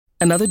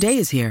Another day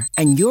is here,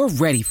 and you're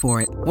ready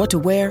for it. What to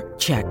wear?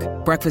 Check.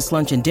 Breakfast,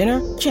 lunch, and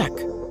dinner? Check.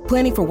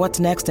 Planning for what's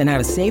next and how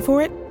to save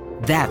for it?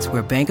 That's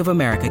where Bank of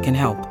America can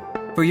help.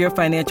 For your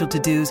financial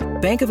to-dos,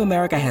 Bank of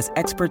America has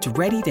experts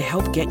ready to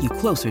help get you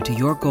closer to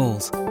your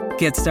goals.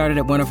 Get started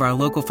at one of our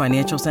local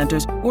financial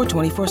centers or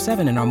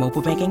 24/7 in our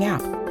mobile banking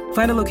app.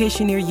 Find a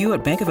location near you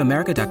at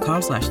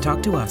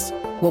bankofamerica.com/talktous.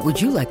 What would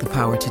you like the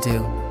power to do?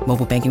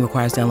 Mobile banking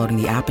requires downloading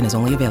the app and is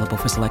only available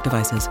for select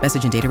devices.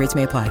 Message and data rates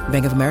may apply.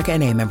 Bank of America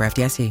N.A., member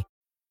FDIC.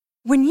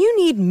 When you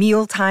need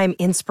mealtime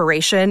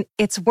inspiration,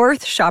 it's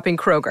worth shopping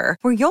Kroger,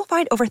 where you'll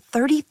find over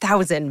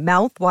 30,000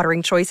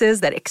 mouth-watering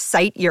choices that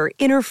excite your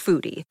inner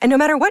foodie. And no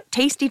matter what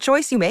tasty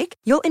choice you make,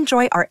 you'll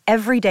enjoy our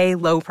everyday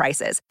low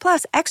prices,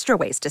 plus extra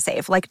ways to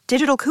save, like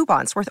digital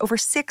coupons worth over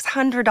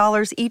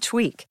 $600 each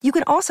week. You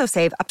can also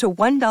save up to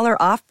 $1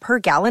 off per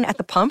gallon at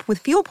the pump with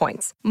fuel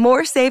points.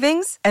 More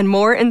savings and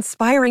more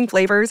inspiring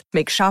flavors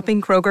make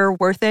shopping Kroger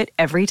worth it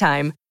every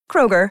time.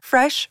 Kroger,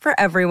 fresh for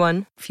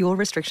everyone. Fuel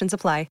restrictions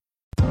apply.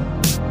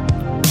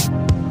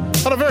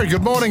 Well, a very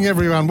good morning,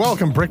 everyone.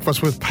 Welcome,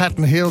 Breakfast with Pat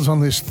and Heels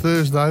on this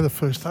Thursday, the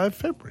 1st day of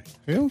February.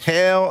 Heels?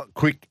 How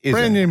quick is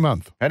Brand it? new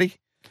month. Paddy?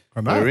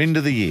 I know. We're into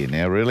the year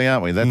now, really,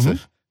 aren't we?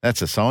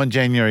 That's a sign.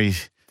 January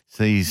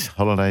sees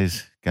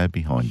holidays go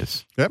behind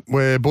us. Yep,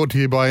 we're brought to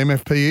you by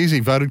MFP Easy,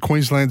 voted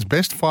Queensland's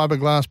best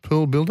fiberglass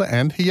pool builder,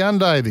 and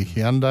Hyundai. The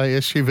Hyundai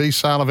SUV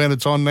sale event,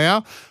 it's on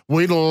now.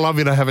 We'd love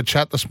you to have a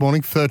chat this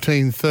morning.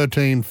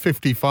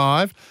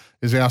 1355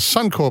 is our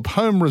Suncorp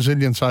Home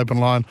Resilience Open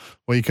Line,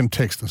 where you can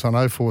text us on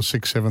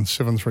 0467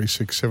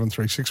 736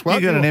 736.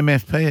 You got an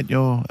MFP at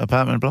your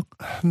apartment block?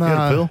 No. You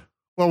got a pool?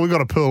 Well, we've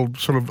got a pool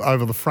sort of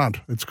over the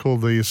front. It's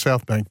called the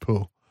South Bank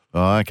Pool.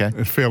 Oh, okay.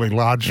 It's fairly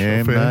large.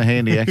 Yeah,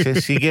 handy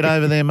access. You get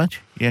over there much?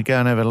 You go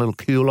and have a little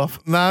cool off?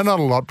 No, not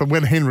a lot, but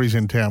when Henry's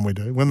in town, we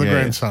do. When the Yes,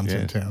 grandson's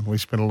in yes. town, we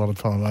spend a lot of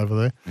time over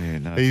there. Yeah,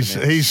 no,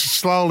 He's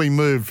slowly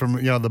moved from,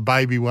 the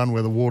baby one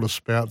where the water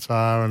spouts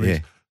are. And Yeah.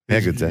 How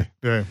good's that?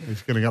 Yeah,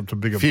 he's getting up to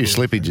bigger A few pools.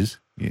 slippages.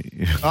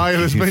 Oh, yeah,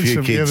 there's been a few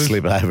some kids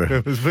slip over.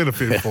 Yeah, there's been a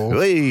few falls.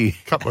 Whee!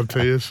 Couple of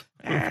tears.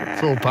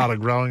 It's all part of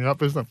growing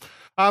up, isn't it?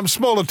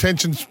 Small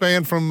attention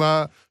span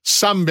from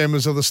some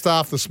members of the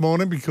staff this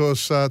morning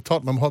because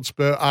Tottenham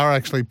Hotspur are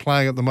actually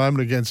playing at the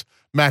moment against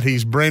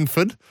Matty's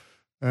Brentford.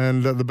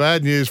 And the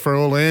bad news for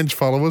all Ange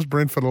followers,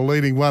 Brentford are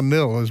leading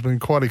 1-0. There's been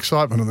quite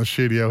excitement in the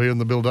studio here in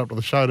the build-up to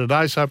the show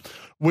today. So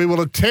we will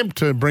attempt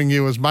to bring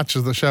you as much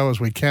of the show as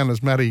we can,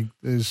 as Matty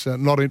is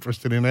not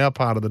interested in our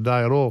part of the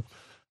day at all.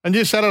 And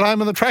you sat at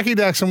home in the tracky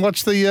ducks and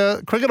watched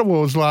the Cricket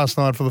Awards last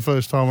night for the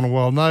first time in a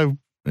while. No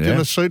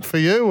dinner suit for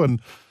you, and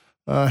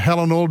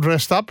Helen all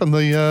dressed up in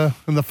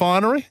the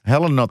finery.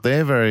 Helen not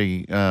there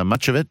very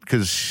much of it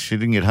because she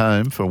didn't get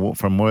home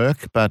from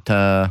work. But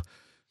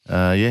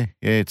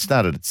it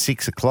started at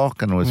 6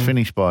 o'clock and was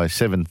finished by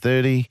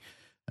 7:30.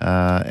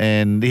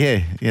 And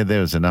there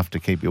was enough to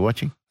keep you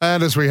watching.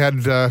 And as we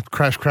had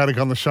Crash Craddock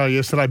on the show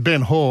yesterday,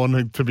 Ben Horn,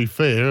 who, to be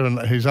fair, and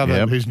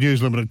his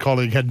News Limited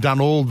colleague had done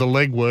all the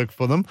legwork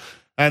for them.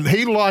 And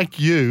he, like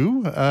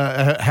you,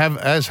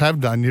 have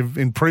done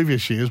in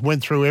previous years,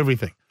 went through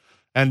everything.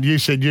 And you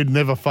said you'd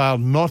never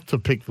failed not to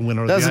pick the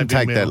winner. Doesn't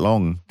take medal. that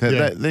long.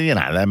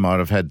 They might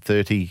have had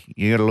 30.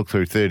 You got to look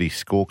through 30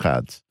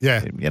 scorecards.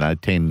 Yeah.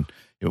 10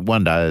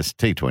 one day is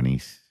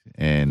T20s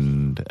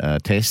and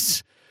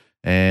tests,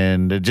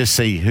 and just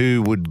see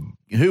who would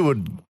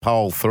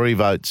poll 3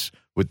 votes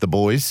with the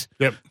boys.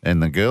 Yep.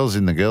 And the girls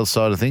in the girls'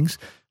 side of things,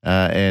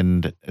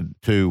 and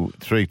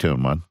 3, 2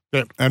 and 1.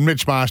 Yep. And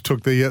Mitch Marsh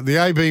took the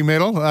AB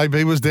medal.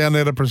 AB was down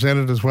there to present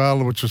it as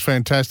well, which was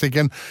fantastic.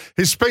 And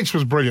his speech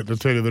was brilliant, to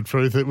tell you the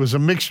truth. It was a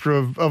mixture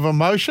of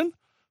emotion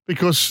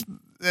because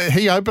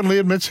he openly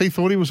admits he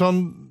thought he was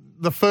on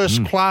the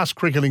first-class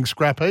cricketing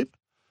scrap heap,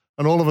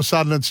 and all of a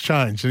sudden it's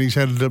changed. And he's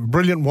had a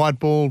brilliant white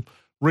ball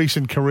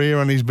recent career,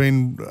 and he's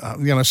been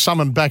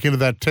summoned back into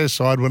that test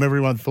side when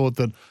everyone thought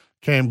that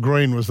Cam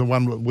Green was the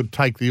one that would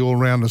take the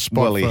all-rounder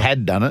spot. Well, he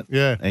had done it.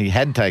 Yeah. He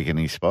had taken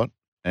his spot,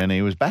 and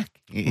he was back.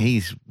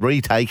 He's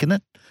retaken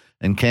it,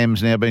 and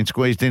Cam's now been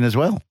squeezed in as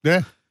well.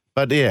 Yeah.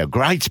 But,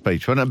 great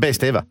speech. One of the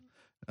best ever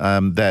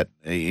that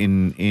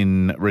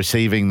in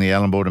receiving the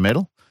Allan Border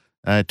Medal.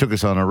 Took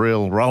us on a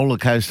real roller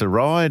coaster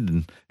ride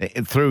and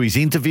through his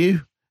interview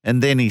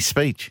and then his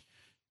speech.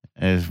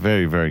 It was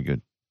very, very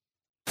good.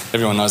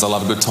 Everyone knows I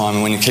love a good time,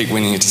 and when you keep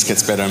winning, it just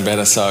gets better and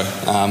better. So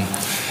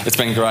it's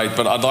been great.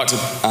 But I'd like to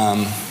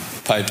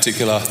pay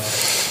particular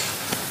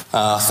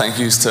thank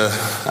yous to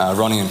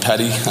Ronnie and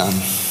Paddy.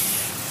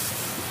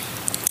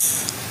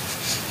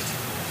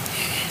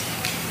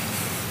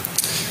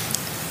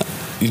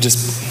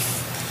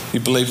 You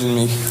believed in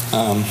me,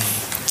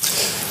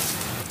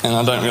 and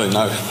I don't really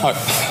know. I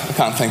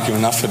can't thank you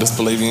enough for just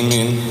believing in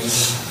me.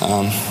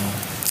 And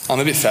I'm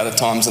a bit fat at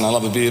times, and I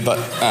love a beer, but.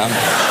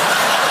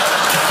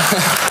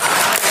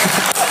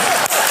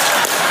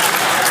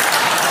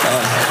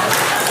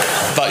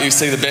 But you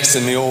see the best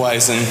in me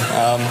always, and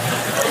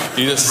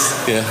you've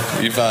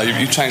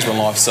changed my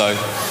life. So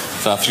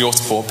for your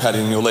support, Paddy,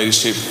 and your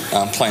leadership,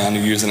 playing under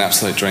you is an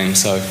absolute dream.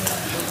 So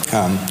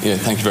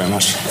thank you very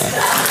much.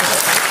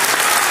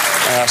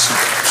 I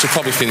should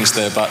probably finish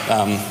there, but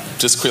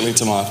just quickly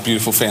to my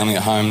beautiful family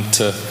at home,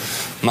 to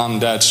Mum,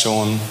 Dad,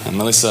 Sean and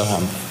Melissa,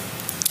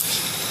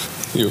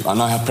 I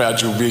know how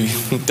proud you'll be.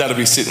 Dad will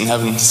be sitting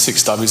having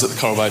 6 stubbies at the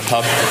Coral Bay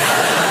pub.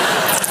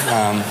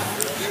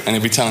 And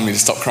he'll be telling me to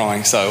stop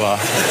crying, so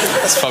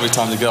it's probably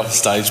time to get off the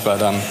stage. But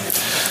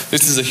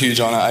this is a huge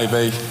honour,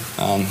 AB.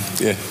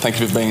 Thank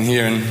you for being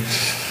here, and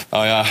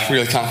I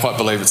really can't quite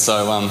believe it,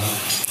 so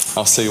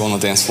I'll see you on the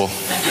dance floor.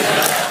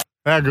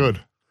 How good?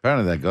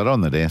 Apparently they got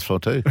on the dance floor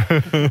too.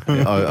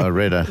 I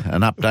read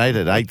an update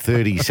at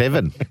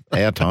 8:37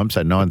 our time,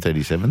 so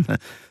 9:37.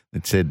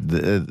 It said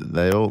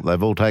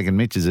they've all taken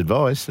Mitch's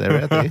advice.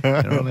 They're out there.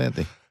 They're all out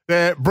there.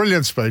 Yeah,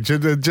 brilliant speech.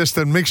 Just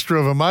a mixture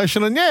of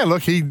emotion. And, yeah,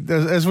 look, he,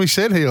 as we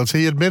said, Heels,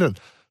 he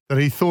admitted that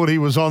he thought he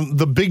was on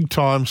the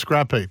big-time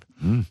scrap heap.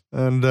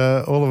 And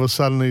all of a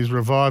sudden he's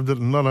revived it.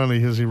 And not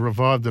only has he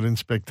revived it in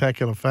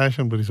spectacular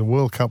fashion, but he's a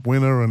World Cup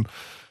winner and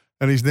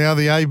he's now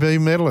the AB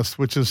medalist,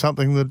 which is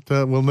something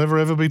that will never,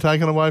 ever be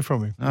taken away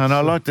from him. And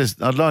I'd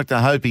like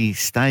to hope he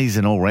stays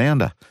an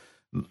all-rounder.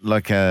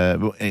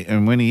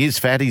 And when he is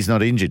fat, he's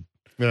not injured.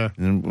 Yeah.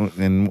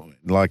 And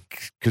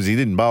because he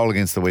didn't bowl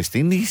against the West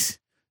Indies.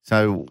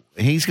 So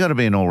he's got to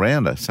be an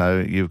all-rounder.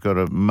 So you've got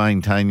to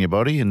maintain your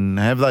body and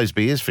have those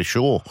beers for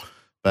sure.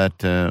 But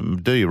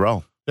do your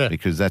role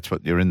because that's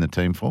what you're in the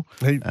team for.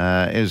 It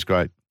was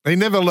great. He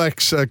never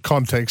lacks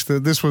context.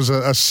 This was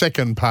a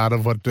second part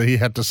of what he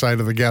had to say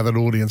to the gathered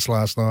audience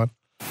last night.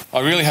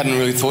 I really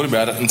hadn't thought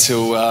about it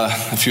until a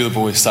few of the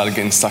boys started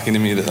getting stuck into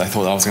me that they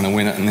thought I was going to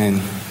win it. And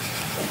then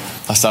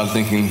I started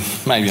thinking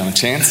maybe I'm a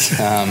chance.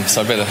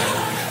 So I better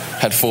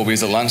had 4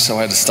 beers at lunch, so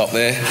I had to stop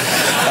there.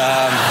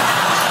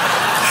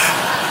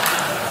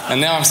 And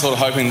now I'm sort of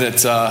hoping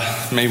that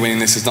me winning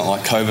this is not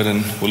like COVID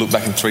and we'll look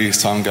back in 3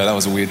 years' time and go, that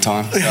was a weird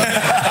time.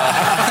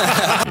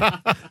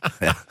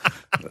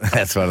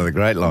 That's one of the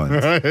great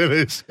lines. It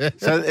is.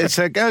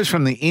 So it goes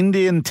from the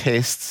Indian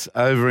tests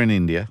over in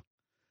India,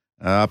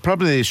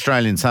 probably the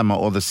Australian summer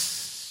or the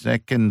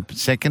second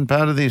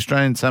part of the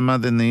Australian summer,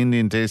 then the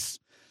Indian tests,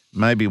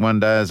 maybe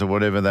one days or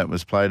whatever that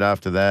was played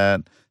after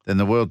that, then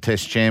the World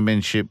Test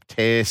Championship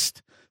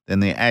test, then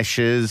the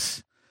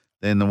Ashes,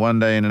 then the One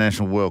Day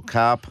International World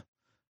Cup,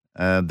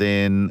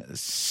 then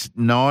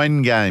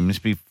 9 games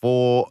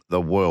before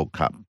the World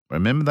Cup.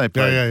 Remember they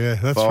played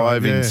That's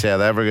 5 right, in South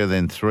Africa,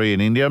 then 3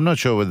 in India. I'm not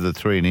sure whether the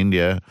 3 in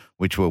India,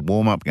 which were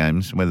warm-up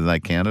games, whether they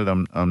counted.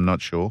 I'm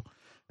not sure.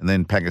 And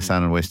then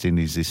Pakistan and West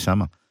Indies this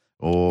summer,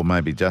 or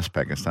maybe just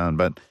Pakistan.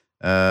 But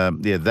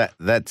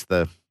that's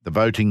the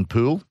voting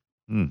pool.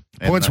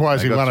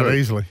 Points-wise, he won it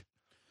easily.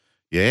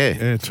 Yeah.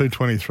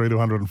 223 to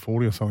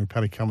 140 or something.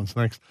 Paddy Cummins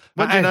next.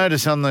 What did you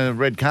notice on the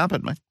red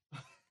carpet, mate?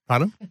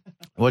 Pardon?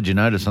 What did you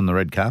notice on the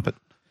red carpet?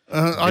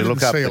 I didn't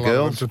look up see the a lot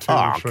girls? of it, to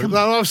tell you the truth.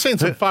 No, I've seen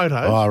some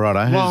photos. Oh,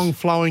 right. Long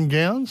flowing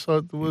gowns. So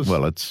it was.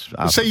 Well, it's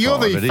so you're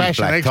the it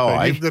fashion black expert.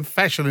 tie. You've the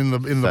fashion in the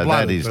So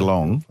blood. that is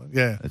long.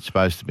 Yeah. It's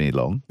supposed to be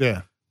long.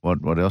 Yeah.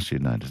 What else you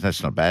notice?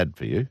 That's not bad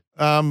for you.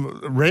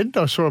 Red.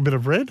 I saw a bit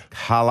of red.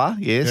 Colour,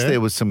 yes,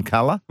 there was some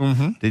colour.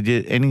 Mm-hmm. Did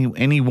you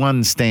any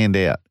one stand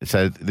out?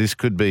 So this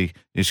could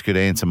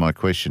answer my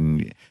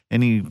question.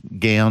 Any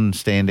gown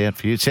stand out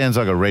for you? It sounds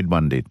like a red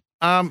one did.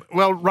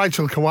 Well,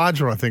 Rachel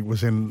Kawaja, I think,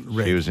 was in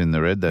red. She was in the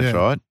red. That's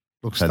right.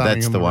 Looks so stunning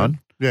that's in the one.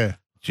 red. Yeah.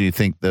 Do you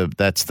think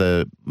that's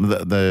the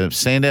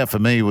standout for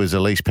me was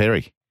Elise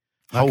Perry?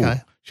 Okay.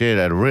 Oh, she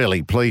had a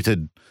really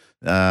pleated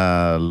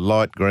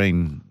light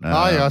green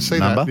I see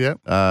number. that,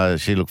 yeah.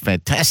 She looked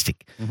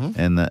fantastic. Mm-hmm.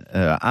 And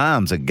her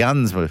arms, her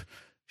guns were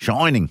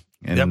shining.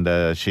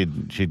 And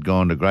she'd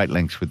gone to great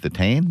lengths with the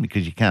tan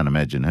because you can't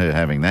imagine her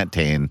having that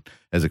tan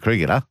as a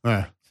cricketer.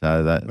 Yeah.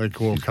 So that They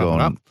call she's coming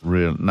gone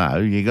up. No,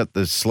 you got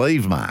the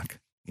sleeve mark.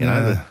 You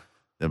know,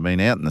 they've been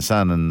out in the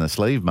sun and the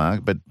sleeve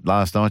mark, but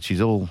last night she's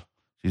all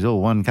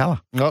one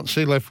colour. Well,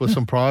 she left with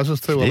some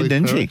prizes too. She did,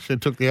 didn't she? She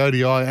took the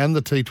ODI and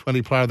the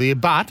T20 Player of the Year,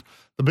 but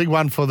the big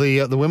one for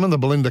the women, the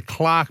Belinda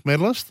Clark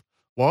medalist,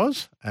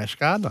 was Ash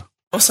Gardner.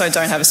 Also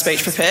don't have a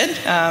speech prepared.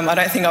 I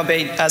don't think I'll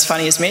be as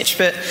funny as Mitch,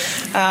 but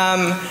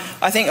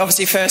I think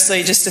obviously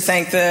firstly just to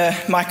thank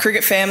my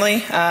cricket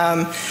family.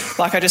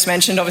 Like I just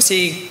mentioned,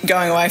 obviously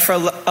going away for a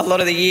lot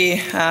of the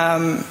year,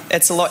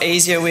 it's a lot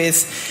easier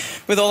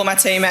with all of my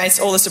teammates,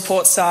 all the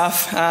support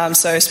staff.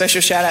 So a special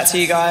shout out to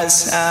you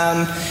guys.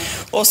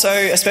 Also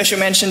a special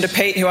mention to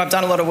Pete, who I've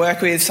done a lot of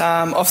work with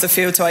off the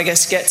field to I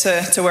guess get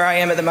to where I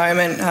am at the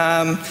moment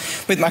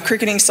with my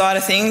cricketing side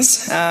of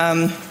things.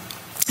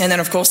 And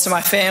then, of course, to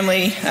my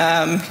family,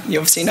 you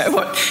obviously know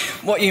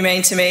what you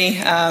mean to me.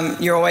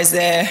 You're always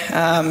there.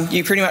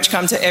 You pretty much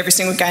come to every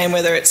single game,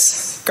 whether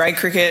it's grade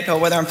cricket or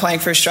whether I'm playing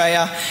for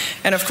Australia.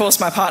 And, of course,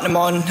 my partner,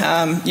 Mon,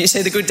 you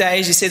see the good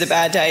days, you see the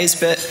bad days,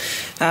 but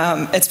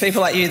it's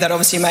people like you that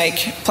obviously make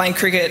playing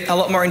cricket a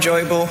lot more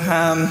enjoyable.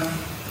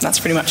 That's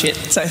pretty much it.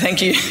 So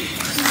thank you.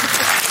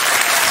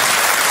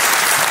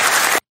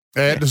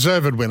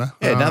 Deserved winner.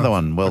 Yeah, another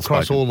one. Well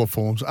across spoken. all the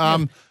forms.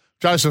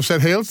 Joseph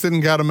said Heels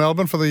didn't go to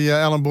Melbourne for the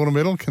Alan Border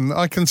Medal.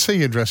 I can see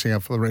you dressing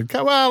up for the red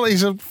coat. Well,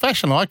 he's a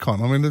fashion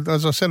icon. I mean,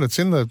 as I said, it's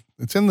in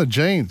the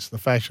genes, the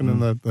fashion in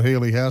the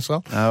Healy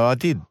household. Oh, I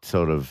did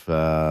sort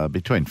of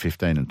between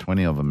 15 and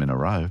 20 of them in a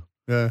row.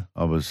 Yeah.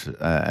 I was,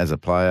 as a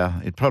player,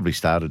 it probably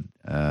started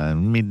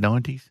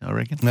mid-90s, I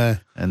reckon. Yeah.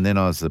 And then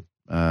I was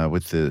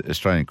with the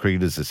Australian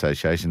Cricketers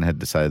Association, had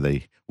to say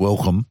the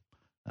welcome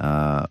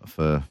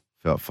for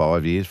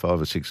 5 years,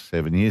 5 or 6 or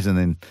 7 years.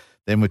 And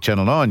then with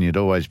Channel 9, you'd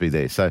always be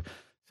there. So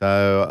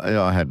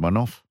I had one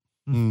off.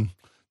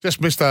 Just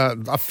missed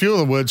a few of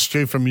the words,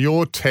 Stu, from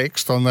your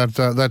text on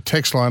that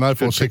text line,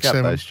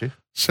 0467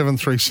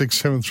 736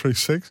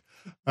 736.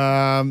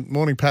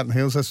 Morning, Pat and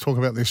Heels. Let's talk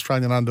about the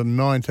Australian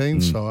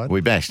under-19 side.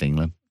 We bashed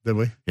England. Did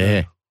we?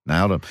 Yeah,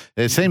 nailed them.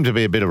 There seemed to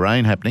be a bit of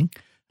rain happening,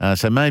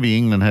 so maybe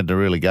England had to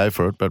really go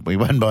for it, but we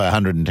won by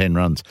 110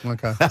 runs on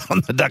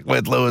the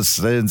Duckworth-Lewis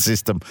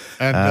system.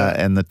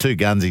 And the two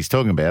guns he's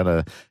talking about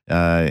are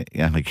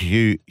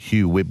Hugh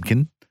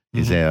Wibkin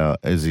is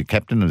the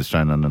captain of the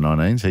Australian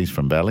under-19s. He's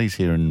from Bally's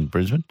here in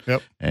Brisbane.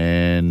 Yep.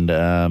 And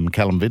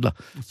Callum Vidler,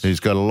 who's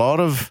got a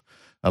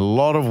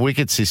lot of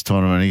wickets this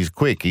tournament. He's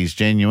quick, he's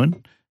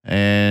genuine,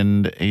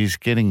 and he's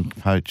getting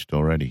poached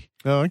already.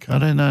 Oh, okay. I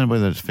don't know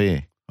whether it's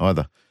fair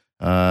either.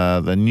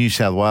 The New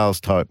South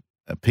Wales type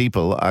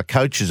people are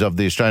coaches of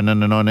the Australian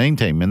under-19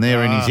 team, and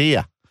they're in his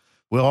ear.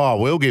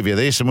 We'll give you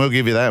this and we'll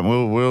give you that,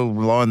 and we'll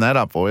line that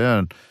up for you.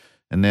 And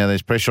now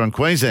there's pressure on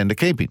Queensland to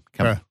keep him.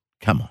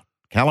 Come on,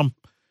 Callum.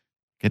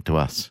 Get to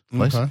us,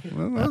 please.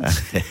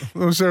 Okay.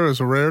 Well, there is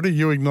a rarity,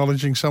 you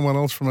acknowledging someone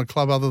else from a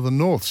club other than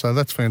North, so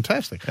that's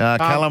fantastic.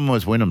 Callum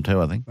was Wynnum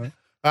too, I think.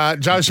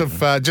 Joseph,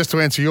 just to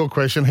answer your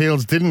question,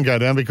 Heels didn't go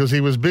down because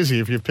he was busy,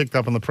 if you've picked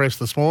up in the press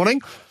this morning.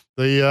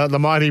 The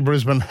mighty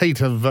Brisbane Heat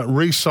have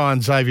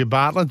re-signed Xavier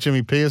Bartlett,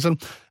 Jimmy Pearson,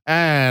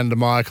 and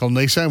Michael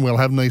Nisa, and we'll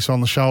have Nisa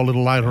on the show a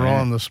little later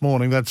on this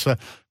morning. That's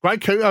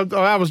great.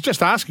 I was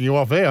just asking you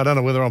off air, I don't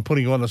know whether I'm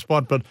putting you on the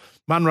spot, but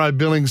Munro,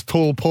 Billings,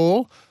 Tall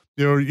Paul,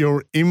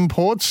 your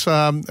imports,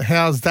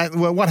 how's that?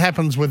 What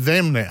happens with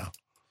them now?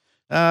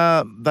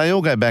 They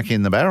all go back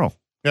in the barrel.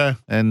 Yeah.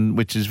 And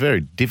which is very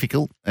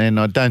difficult, and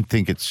I don't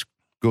think it's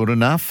good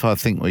enough. I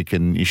think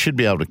you should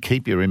be able to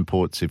keep your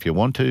imports if you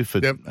want to for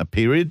a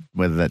period,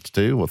 whether that's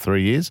 2 or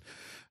 3 years,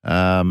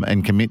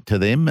 and commit to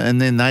them. And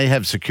then they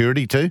have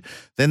security too.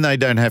 Then they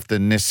don't have to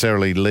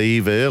necessarily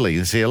leave early.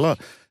 You see a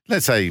lot.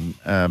 Let's say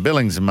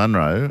Billings and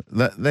Munro,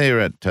 they're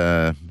at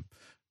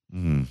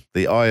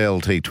the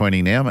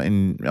ILT20 now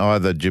in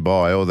either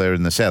Dubai or they're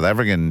in the South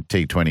African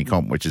T20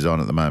 comp, which is on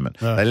at the moment.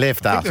 They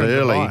left us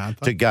early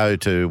to go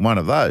to one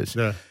of those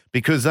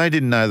because they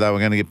didn't know they were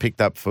going to get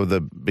picked up for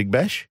the Big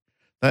Bash.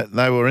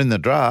 They were in the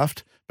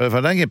draft, but if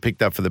I don't get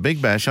picked up for the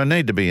Big Bash, I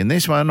need to be in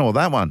this one or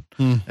that one.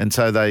 And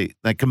so they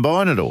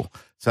combine it all.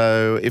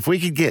 So if we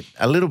could get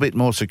a little bit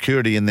more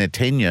security in their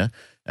tenure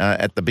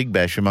at the Big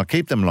Bash, we might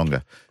keep them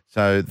longer.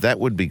 So that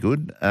would be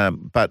good.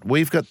 But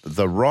we've got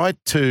the right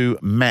to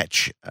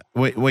match.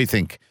 We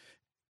think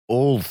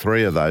all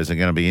 3 of those are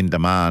going to be in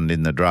demand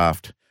in the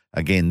draft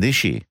again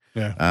this year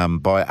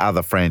by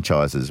other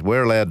franchises.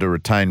 We're allowed to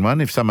retain one.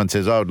 If someone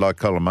says, I would like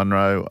Colin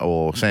Munro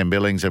or Sam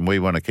Billings and we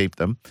want to keep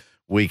them,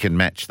 we can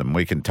match them.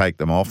 We can take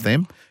them off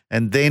them.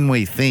 And then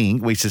we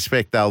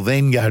suspect they'll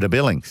then go to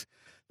Billings.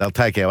 They'll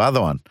take our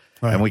other one.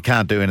 Right. And we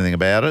can't do anything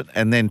about it.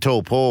 And then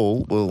Tall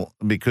Paul will,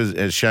 because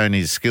has shown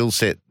his skill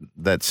set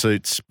that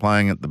suits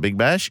playing at the Big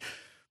Bash,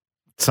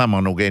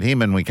 someone will get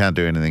him and we can't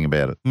do anything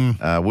about it.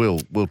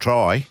 We'll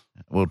try.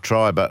 We'll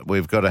try, but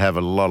we've got to have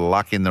a lot of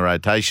luck in the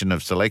rotation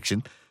of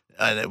selection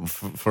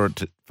for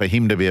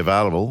him to be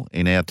available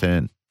in our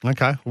turn.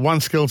 Okay.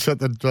 One skill set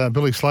that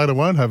Billy Slater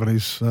won't have at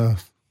his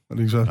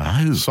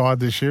side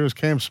this year is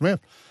Cam Smith.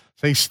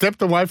 So he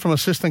stepped away from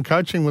assistant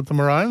coaching with the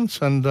Maroons,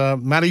 and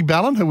Matty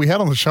Ballin, who we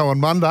had on the show on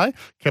Monday,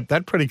 kept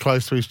that pretty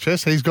close to his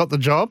chest. He's got the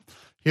job.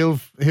 He'll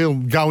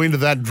go into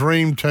that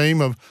dream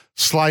team of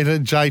Slater,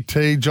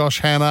 JT,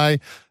 Josh Hannay,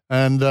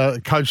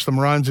 and coach the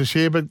Maroons this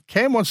year. But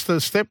Cam wants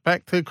to step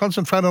back to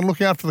concentrate on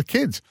looking after the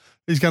kids.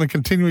 He's going to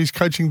continue his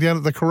coaching down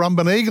at the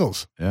Currumbin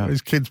Eagles, where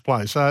his kids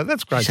play. So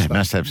that's great stuff. He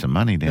must have some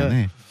money down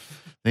there.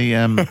 It's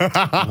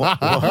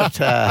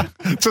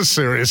a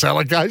serious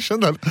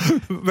allegation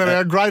that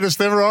our greatest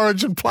ever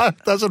Origin player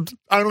does it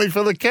only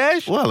for the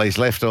cash. Well, he's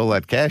left all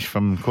that cash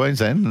from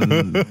Queensland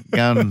and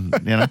going,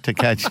 to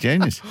coach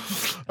juniors.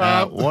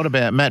 What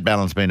about Matt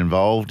Ballin's been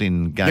involved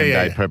in game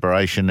day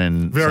preparation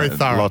and very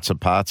thorough. Lots of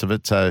parts of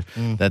it. So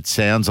that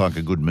sounds like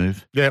a good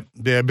move. Yeah,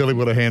 Billy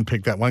would have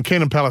handpicked that one.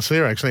 Keenan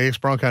Palliser, actually,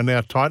 ex-Bronco,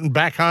 now Titan,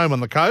 back home on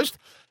the coast.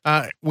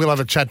 We'll have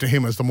a chat to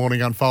him as the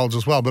morning unfolds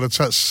as well. But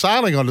it's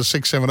sailing on to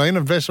 6:17,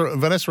 and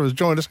Vanessa has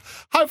joined us.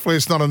 Hopefully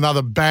it's not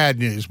another bad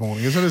news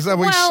morning, is it? Are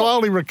we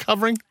slowly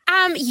recovering?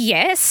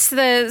 Yes,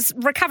 the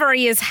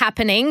recovery is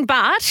happening,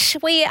 but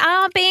we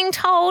are being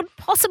told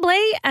possibly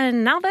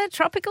another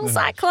tropical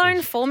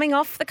cyclone forming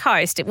off the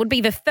coast. It would be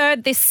the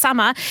third this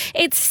summer.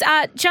 It's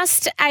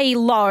just a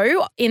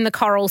low in the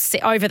Coral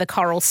Sea, over the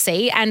Coral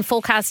Sea, and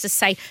forecasters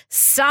say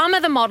some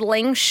of the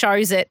modelling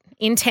shows it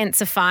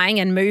intensifying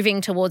and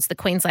moving towards the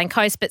Queensland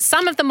coast, but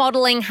some of the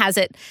modelling has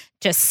it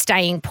just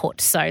staying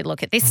put. So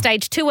look, at this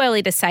stage, too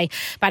early to say,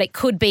 but it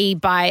could be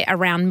by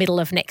around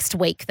middle of next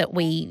week that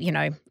we,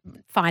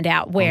 find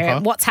out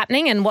what's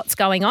happening and what's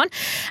going on.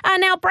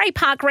 Now, Bray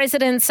Park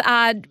residents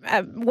are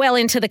well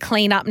into the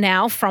cleanup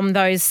now from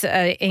those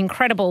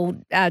incredible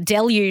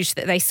deluge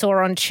that they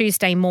saw on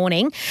Tuesday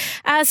morning.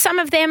 Some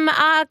of them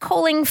are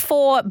calling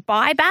for a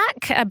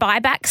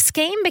buyback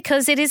scheme,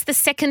 because it is the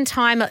second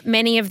time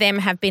many of them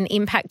have been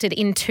impacted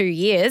in 2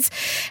 years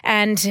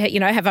and,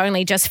 have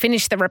only just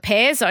finished the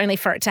repairs, only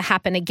for it to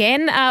happen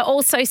again.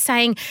 Also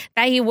saying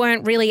they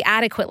weren't really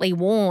adequately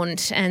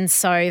warned, and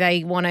so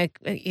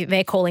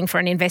they're calling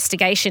for an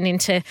investigation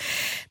into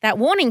that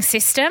warning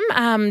system,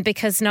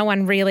 because no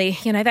one really,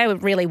 they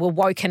were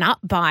woken up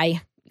by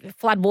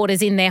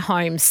floodwaters in their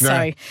homes. So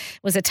it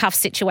was a tough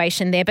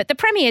situation there. But the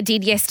Premier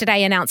did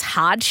yesterday announce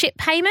hardship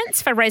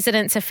payments for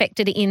residents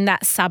affected in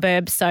that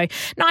suburb. So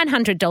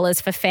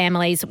 $900 for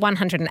families,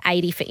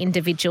 $180 for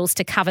individuals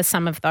to cover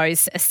some of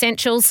those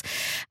essentials.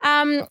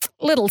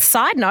 Little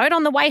side note,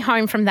 on the way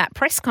home from that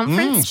press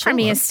conference,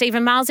 Premier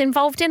Stephen Miles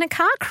involved in a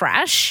car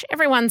crash.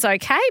 Everyone's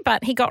okay,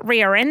 but he got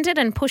rear-ended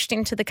and pushed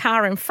into the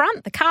car in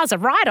front. The car's a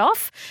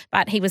write-off,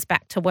 but he was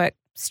back to work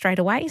straight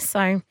away.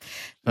 So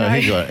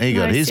he got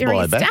his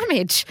buyback.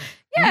 Damage.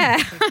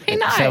 Yeah, I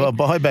know. So a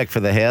buyback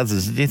for the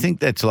houses, do you think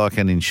that's like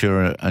an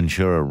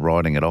insurer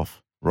writing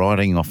off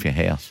your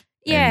house?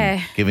 Yeah.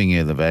 And giving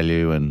you the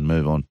value and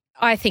move on?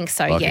 I think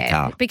so, like a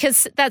car.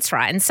 Because that's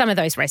right. And some of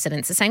those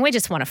residents are saying, we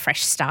just want a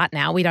fresh start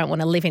now. We don't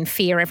want to live in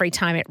fear every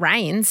time it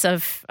rains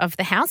of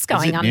the house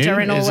going under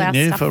and all our stuff.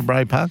 Is it new for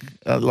Bray Park,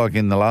 like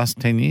in the last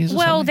 10 years or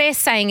something? They're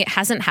saying it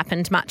hasn't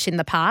happened much in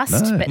the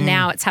past, but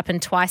now it's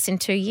happened twice in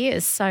 2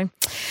 years. So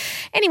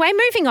anyway,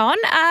 moving on.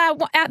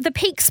 The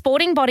peak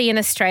sporting body in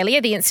Australia,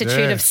 the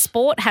Institute of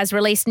Sport, has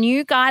released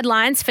new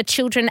guidelines for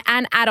children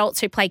and adults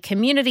who play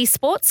community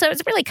sports. So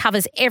it really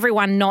covers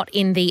everyone not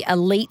in the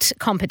elite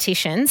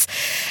competitions.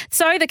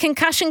 So the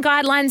concussion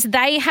guidelines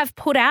they have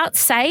put out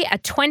say a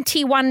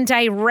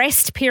 21-day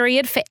rest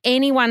period for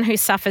anyone who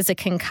suffers a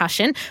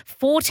concussion,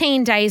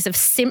 14 days of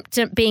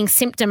being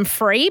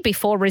symptom-free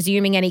before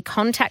resuming any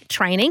contact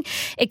training,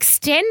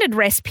 extended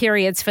rest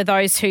periods for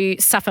those who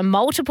suffer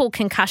multiple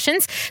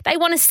concussions. They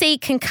want to see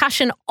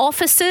concussion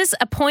officers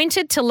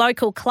appointed to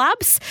local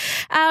clubs.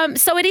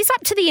 So it is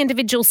up to the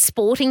individual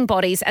sporting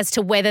bodies as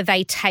to whether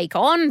they take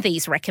on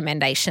these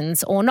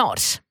recommendations or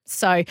not.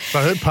 So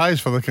who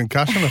pays for the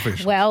concussion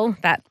official? Well,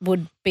 that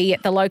would be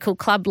at the local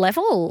club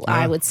level,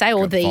 I would say,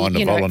 or the, find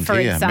a volunteer, for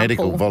example,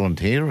 medical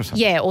volunteer or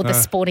something. Yeah, or the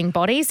sporting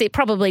bodies. It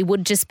probably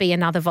would just be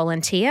another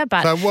volunteer.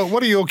 But so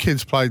what do your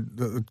kids play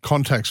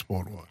contact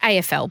sport?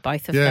 AFL,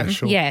 both of them.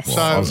 Sure. Yes.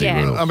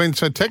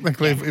 So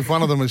technically, if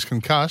one of them is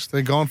concussed,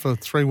 they're gone for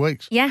 3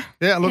 weeks. Yeah.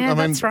 Yeah. Look,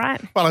 that's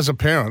right. Well, as a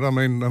parent,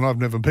 and I've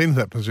never been in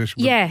that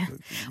position. But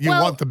you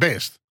want the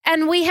best.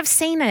 And we have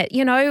seen it,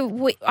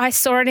 I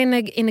saw it in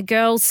a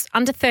girls'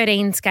 under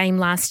 13s game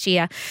last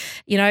year,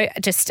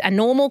 just a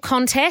normal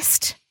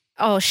contest.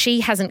 Oh,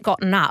 she hasn't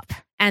gotten up.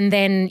 And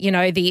then,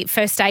 the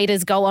first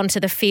aiders go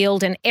onto the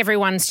field and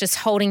everyone's just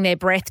holding their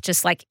breath,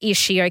 just like, is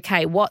she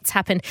okay? What's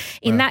happened?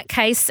 In that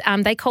case,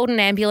 they called an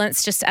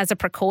ambulance just as a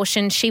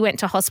precaution. She went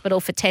to hospital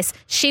for tests.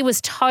 She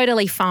was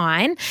totally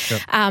fine,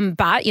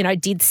 but,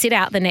 did sit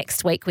out the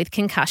next week with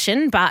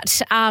concussion.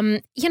 But,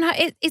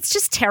 it's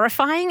just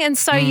terrifying. And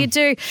so you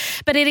do.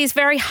 But it is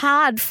very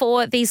hard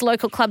for these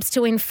local clubs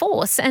to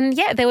enforce. And,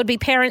 there would be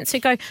parents who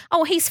go,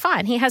 oh, he's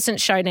fine. He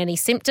hasn't shown any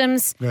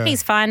symptoms. Yeah.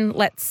 He's fine.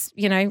 Let's,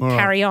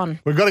 carry on.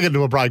 We've got to get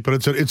to a break,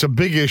 but it's a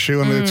big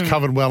issue, and it's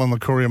covered well in the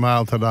Courier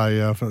Mail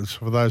today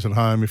for those at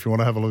home. If you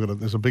want to have a look at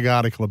it, there's a big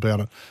article about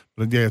it.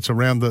 But it's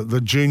around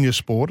the junior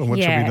sport and what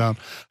should be done.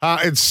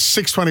 It's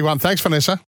 6:21. Thanks, Vanessa.